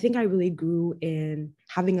 And I think I really grew in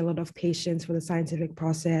having a lot of patience for the scientific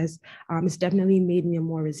process. It's definitely made me a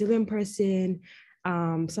more resilient person.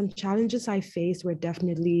 Some challenges I faced were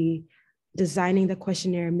definitely designing the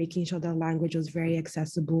questionnaire, making sure the language was very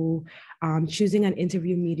accessible. Choosing an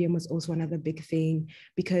interview medium was also another big thing,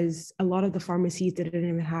 because a lot of the pharmacies didn't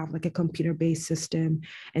even have a computer-based system.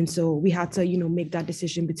 And so we had to, make that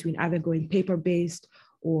decision between either going paper-based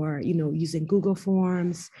or, using Google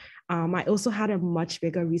Forms. I also had a much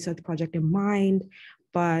bigger research project in mind,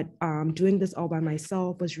 but doing this all by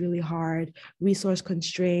myself was really hard. Resource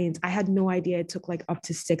constraints. I had no idea it took up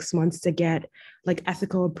to 6 months to get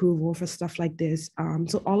ethical approval for stuff like this.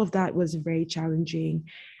 So all of that was very challenging.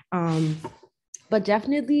 But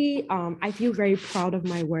definitely, I feel very proud of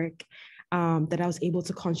my work, that I was able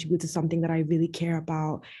to contribute to something that I really care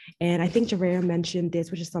about. And I think Jaweria mentioned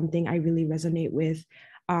this, which is something I really resonate with.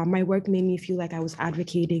 My work made me feel like I was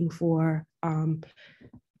advocating for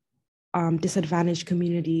disadvantaged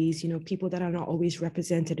communities, people that are not always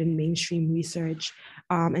represented in mainstream research.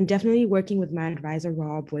 And definitely working with my advisor,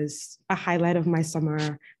 Rob, was a highlight of my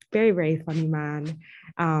summer. Very, very funny man.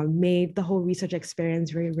 Made the whole research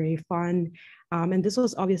experience very, very fun. And this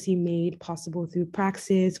was obviously made possible through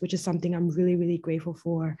Praxis, which is something I'm really, really grateful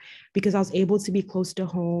for, because I was able to be close to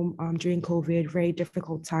home during COVID, very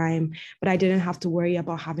difficult time, but I didn't have to worry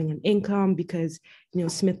about having an income because,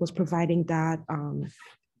 Smith was providing that.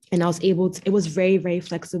 And I was able to, it was very, very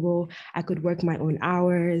flexible. I could work my own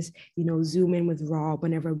hours, Zoom in with Rob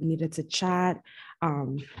whenever we needed to chat.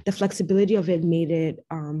 The flexibility of it made it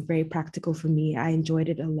very practical for me. I enjoyed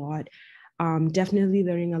it a lot. Definitely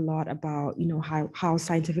learning a lot about, how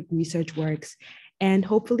scientific research works, and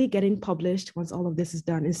hopefully getting published once all of this is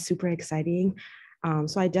done is super exciting.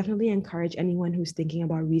 So I definitely encourage anyone who's thinking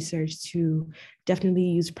about research to definitely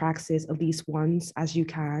use Praxis at least once as you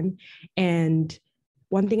can. And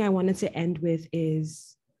one thing I wanted to end with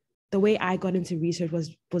is the way I got into research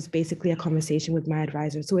was basically a conversation with my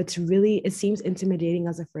advisor. So it seems intimidating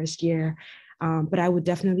as a first year, but I would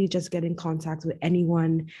definitely just get in contact with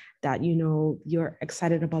anyone that, you're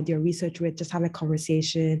excited about your research with, just have a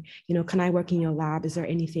conversation. Can I work in your lab? Is there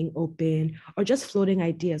anything open? Or just floating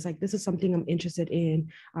ideas, like, this is something I'm interested in.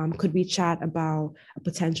 Could we chat about a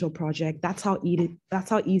potential project? That's how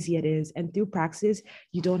easy it is. And through Praxis,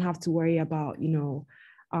 you don't have to worry about,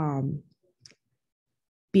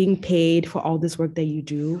 being paid for all this work that you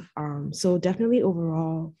do. So definitely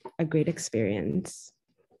overall, a great experience.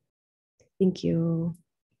 Thank you.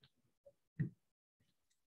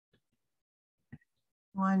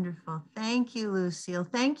 Wonderful. Thank you, Lucille.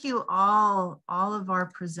 Thank you all of our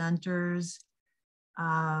presenters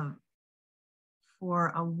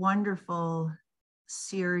for a wonderful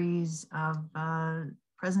series of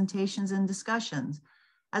presentations and discussions.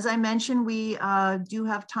 As I mentioned, we do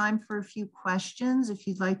have time for a few questions. If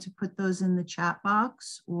you'd like to put those in the chat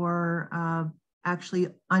box or actually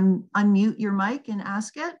unmute your mic and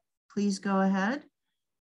ask it, please go ahead.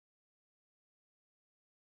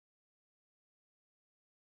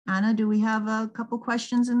 Anna, do we have a couple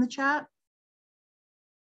questions in the chat?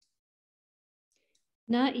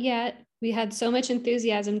 Not yet. We had so much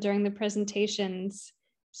enthusiasm during the presentations,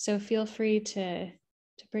 so feel free to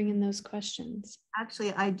bring in those questions.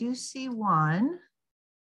 Actually, I do see one.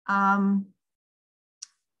 One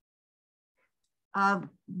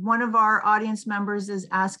of our audience members is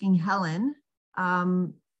asking Helen,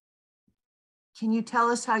 can you tell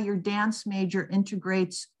us how your dance major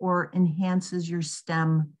integrates or enhances your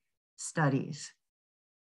STEM studies?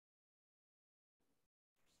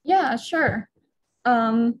 Yeah, sure.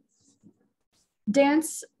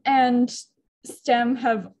 Dance and STEM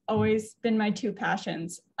have always been my two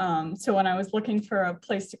passions. So when I was looking for a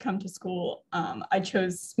place to come to school, I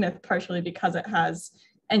chose Smith partially because it has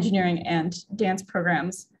engineering and dance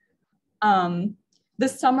programs.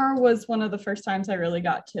 This summer was one of the first times I really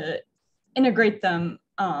got to integrate them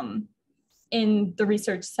in the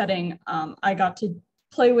research setting. I got to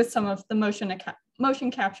play with some of the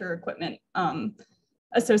motion capture equipment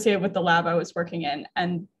associated with the lab I was working in,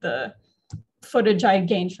 and the footage I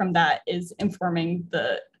gained from that is informing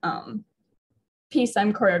the piece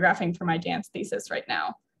I'm choreographing for my dance thesis right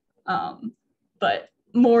now. But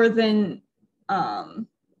more than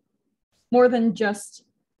just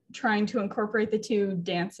trying to incorporate the two,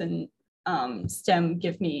 dance and STEM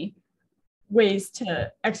give me ways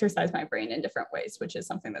to exercise my brain in different ways, which is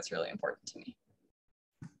something that's really important to me.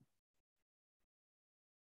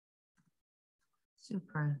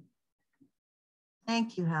 Super.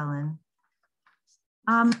 Thank you, Helen.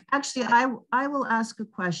 Actually, I will ask a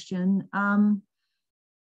question. Can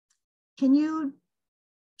you,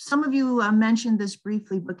 some of you mentioned this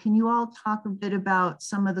briefly, but can you all talk a bit about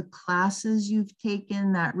some of the classes you've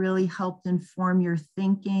taken that really helped inform your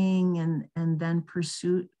thinking and then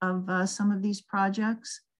pursuit of some of these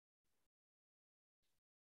projects?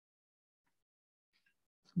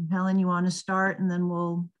 Helen, you want to start, and then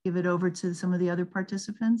we'll give it over to some of the other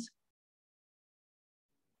participants?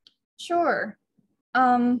 Sure.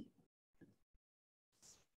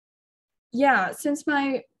 Yeah, since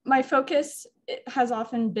my focus has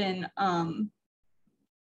often been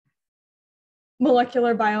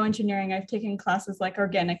molecular bioengineering, I've taken classes like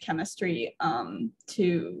organic chemistry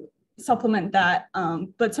to supplement that.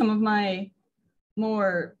 But some of my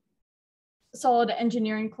more solid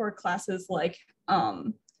engineering core classes like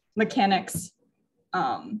mechanics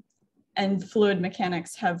and fluid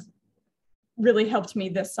mechanics have really helped me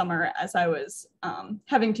this summer as I was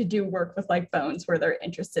having to do work with like bones where they're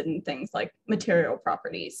interested in things like material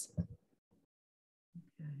properties.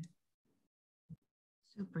 Okay.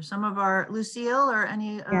 Super. Some of our, Lucille or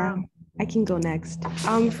any? Yeah, I can go next.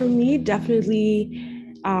 For me,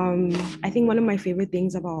 definitely, I think one of my favorite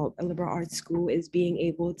things about a liberal arts school is being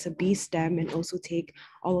able to be STEM and also take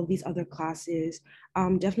all of these other classes.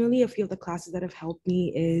 Definitely a few of the classes that have helped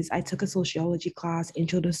me is I took a sociology class,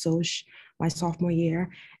 Intro to Soc, my sophomore year,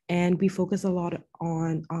 and we focus a lot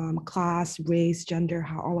on class, race, gender,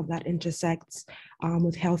 how all of that intersects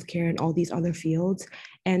with healthcare and all these other fields.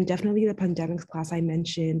 And definitely the pandemics class I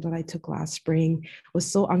mentioned that I took last spring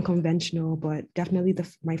was so unconventional, but definitely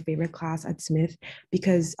my favorite class at Smith,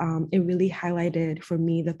 because it really highlighted for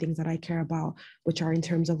me the things that I care about, which are in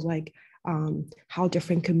terms of like how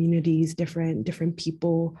different communities, different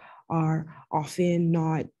people are often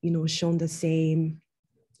not, shown the same,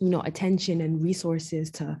 attention and resources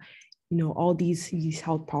to all these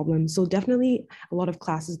health problems. So definitely a lot of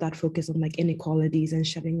classes that focus on like inequalities and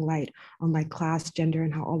shedding light on like class, gender,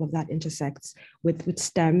 and how all of that intersects with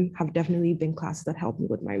STEM have definitely been classes that helped me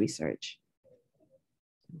with my research.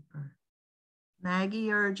 Super.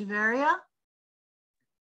 Maggie or Jaweria?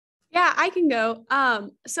 Yeah, I can go.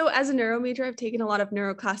 So as a neuro major, I've taken a lot of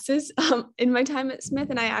neuro classes in my time at Smith,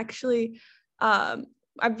 and I actually,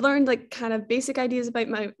 I've learned like kind of basic ideas about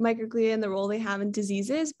my microglia and the role they have in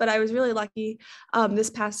diseases. But I was really lucky this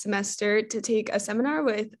past semester to take a seminar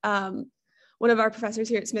with one of our professors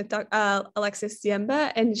here at Smith, Alexis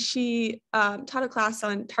Diemba, and she taught a class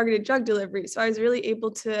on targeted drug delivery. So I was really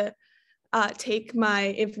able to take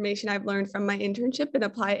my information I've learned from my internship and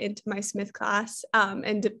apply it into my Smith class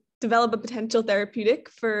and develop a potential therapeutic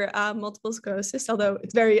for multiple sclerosis, although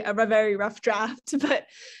it's a very rough draft, but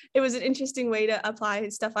it was an interesting way to apply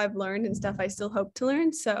stuff I've learned and stuff I still hope to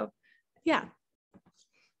learn. So yeah.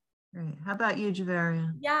 Great. How about you,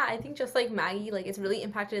 Jaweria? Yeah, I think just like Maggie, like it's really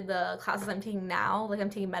impacted the classes I'm taking now. Like I'm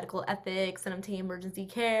taking medical ethics and I'm taking emergency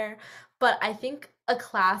care. But I think a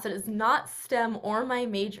class that is not STEM or my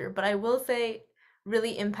major, but I will say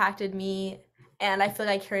really impacted me, and I feel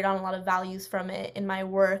like I carried on a lot of values from it in my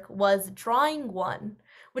work, was drawing one,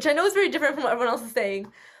 which I know is very different from what everyone else is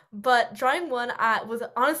saying. But drawing one was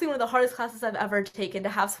honestly one of the hardest classes I've ever taken. To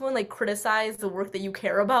have someone like criticize the work that you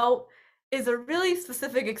care about is a really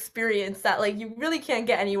specific experience that like you really can't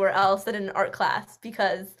get anywhere else than in an art class,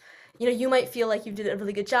 because you might feel like you did a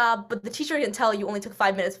really good job, but the teacher can tell you only took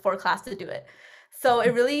 5 minutes before class to do it. So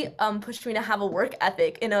it really pushed me to have a work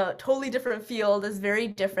ethic in a totally different field. Is very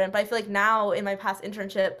different, but I feel like now in my past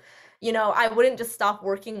internship, I wouldn't just stop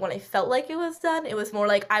working when I felt like it was done. It was more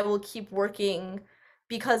like I will keep working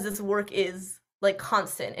because this work is like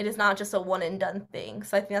constant. It is not just a one and done thing.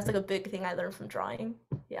 So I think that's like a big thing I learned from drawing.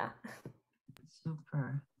 Yeah.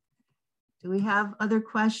 Super. Do we have other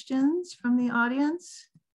questions from the audience?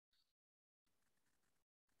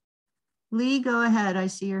 Lee, go ahead. I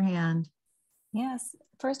see your hand. Yes.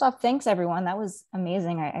 First off, thanks everyone. That was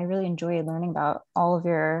amazing. I really enjoyed learning about all of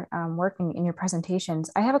your work in your presentations.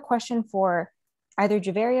 I have a question for either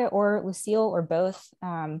Jaweria or Lucille or both.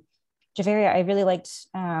 Jaweria, I really liked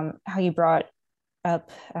how you brought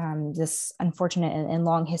up this unfortunate and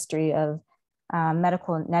long history of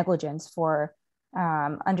medical negligence for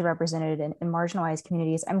underrepresented and marginalized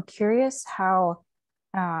communities. I'm curious how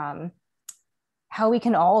we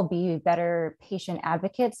can all be better patient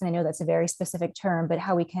advocates. And I know that's a very specific term, but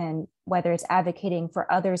how we can, whether it's advocating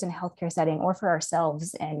for others in a healthcare setting or for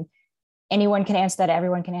ourselves, and anyone can answer that,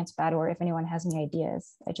 everyone can answer that, or if anyone has any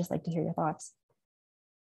ideas, I'd just like to hear your thoughts.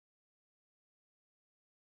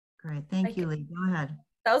 Great, thank you, Lee. Go ahead.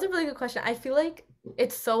 That was a really good question. I feel like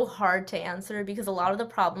it's so hard to answer because a lot of the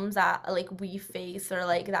problems that like we face, or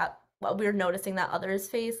like that what we're noticing that others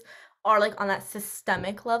face, are like on that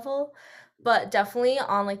systemic level. But definitely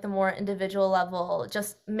on like the more individual level,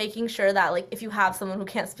 just making sure that like if you have someone who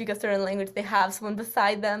can't speak a certain language, they have someone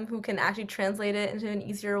beside them who can actually translate it into an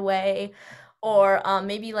easier way, or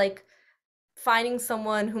maybe like finding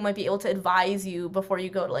someone who might be able to advise you before you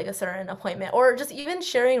go to like a certain appointment, or just even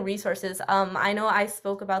sharing resources. I know I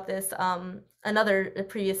spoke about this another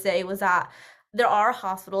previous day, was that there are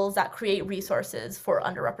hospitals that create resources for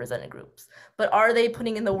underrepresented groups, but are they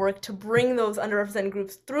putting in the work to bring those underrepresented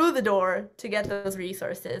groups through the door to get those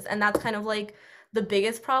resources? And that's kind of like the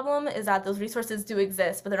biggest problem, is that those resources do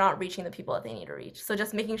exist, but they're not reaching the people that they need to reach. So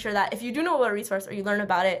just making sure that if you do know about a resource or you learn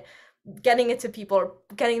about it, getting it to people, or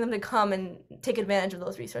getting them to come and take advantage of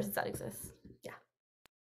those resources that exist. Yeah.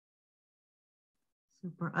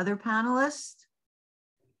 Super. Other panelists?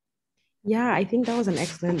 Yeah, I think that was an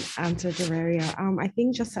excellent answer, Jaweria. I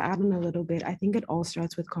think just to add on a little bit, I think it all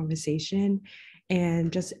starts with conversation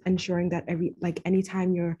and just ensuring that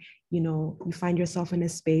anytime you find yourself in a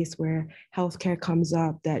space where healthcare comes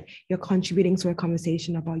up, that you're contributing to a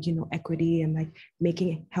conversation about, equity and like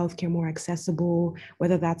making healthcare more accessible,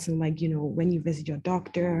 whether that's in when you visit your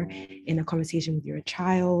doctor, in a conversation with your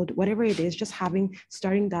child, whatever it is, just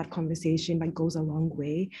starting that conversation goes a long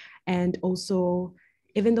way. And also,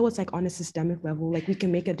 even though it's on a systemic level, we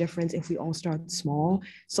can make a difference if we all start small.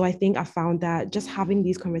 So I think I found that just having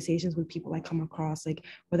these conversations with people I come across,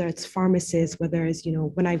 whether it's pharmacists, whether it's,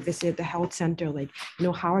 when I visit the health center,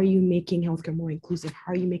 how are you making healthcare more inclusive?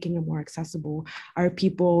 How are you making it more accessible? Are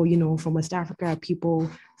people, from West Africa, are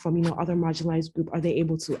people from, other marginalized group, are they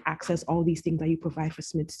able to access all these things that you provide for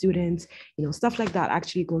Smith students? Stuff like that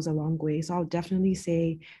actually goes a long way. So I'll definitely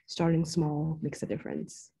say starting small makes a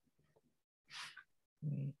difference.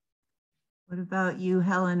 Great. What about you,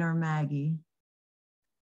 Helen or Maggie?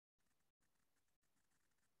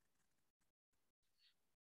 I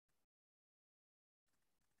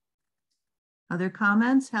Other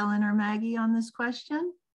comments, Helen or Maggie, on this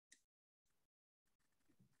question?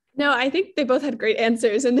 No, I think they both had great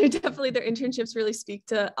answers, and they're definitely, their internships really speak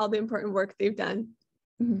to all the important work they've done.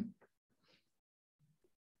 Mm-hmm.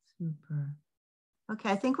 Super. Okay,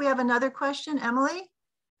 I think we have another question. Emily,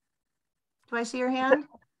 do I see your hand?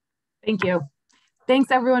 Thank you.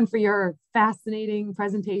 Thanks everyone for your fascinating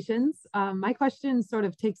presentations. My question sort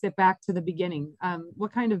of takes it back to the beginning.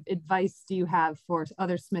 What kind of advice do you have for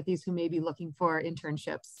other Smithies who may be looking for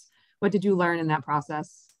internships? What did you learn in that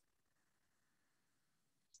process?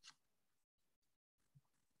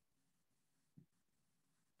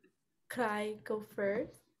 Could I go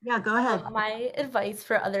first? Yeah, go ahead. My advice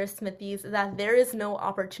for other Smithies is that there is no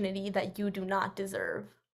opportunity that you do not deserve.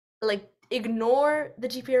 Like, ignore the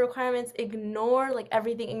GPA requirements, ignore like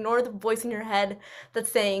everything, ignore the voice in your head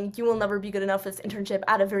that's saying you will never be good enough for this internship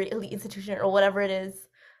at a very elite institution or whatever it is.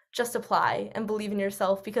 Just apply and believe in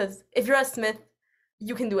yourself, because if you're a Smith,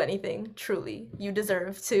 you can do anything, truly. You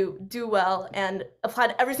deserve to do well and apply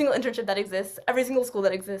to every single internship that exists, every single school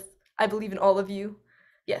that exists. I believe in all of you.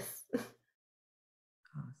 Yes.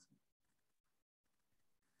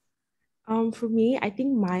 For me, I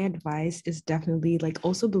think my advice is definitely like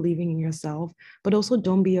also believing in yourself, but also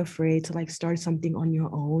don't be afraid to like start something on your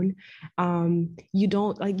own. You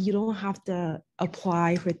don't have to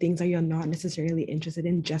apply for things that you're not necessarily interested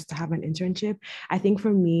in just to have an internship. I think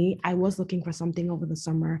for me, I was looking for something over the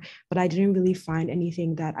summer, but I didn't really find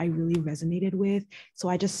anything that I really resonated with. So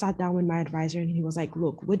I just sat down with my advisor and he was like,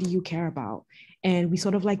 look, what do you care about? And we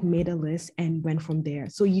sort of like made a list and went from there.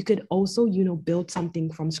 So you could also, build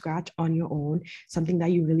something from scratch on your own, something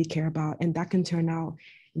that you really care about. And that can turn out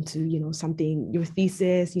into, something, your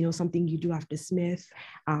thesis, something you do after Smith.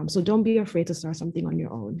 So don't be afraid to start something on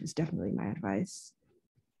your own. It's definitely my advice.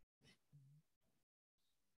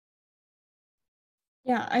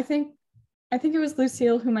 Yeah, I think it was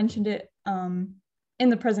Lucille who mentioned it in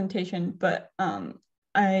the presentation, but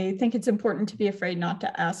I think it's important to be afraid not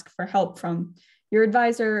to ask for help from your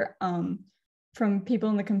advisor, from people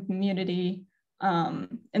in the community,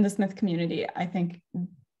 in the Smith community. I think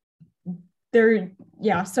there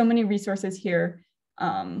are so many resources here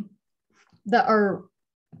that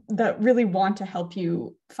really want to help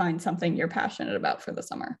you find something you're passionate about for the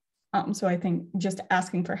summer. So I think just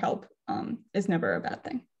asking for help is never a bad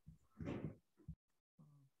thing.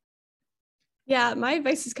 Yeah, my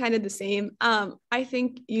advice is kind of the same. I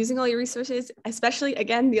think using all your resources, especially,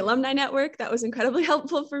 again, the alumni network, that was incredibly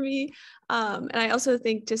helpful for me. And I also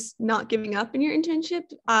think just not giving up in your internship.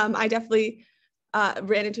 I definitely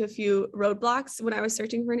ran into a few roadblocks when I was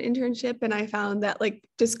searching for an internship. And I found that like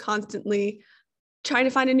just constantly trying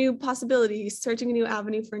to find a new possibility, searching a new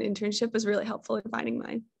avenue for an internship was really helpful in finding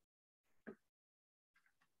mine.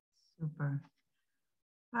 Super.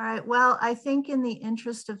 All right, well, I think in the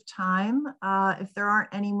interest of time, if there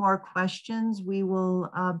aren't any more questions, we will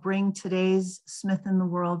bring today's Smith in the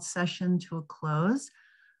World session to a close.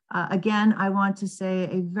 Again, I want to say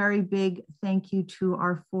a very big thank you to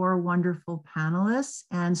our 4 wonderful panelists,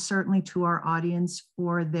 and certainly to our audience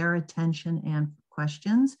for their attention and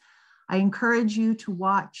questions. I encourage you to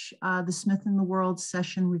watch the Smith in the World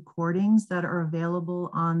session recordings that are available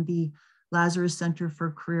on the Lazarus Center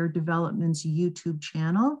for Career Development's YouTube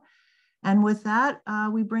channel. And with that,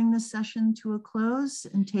 we bring this session to a close,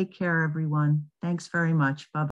 and take care, everyone. Thanks very much. Bye-bye.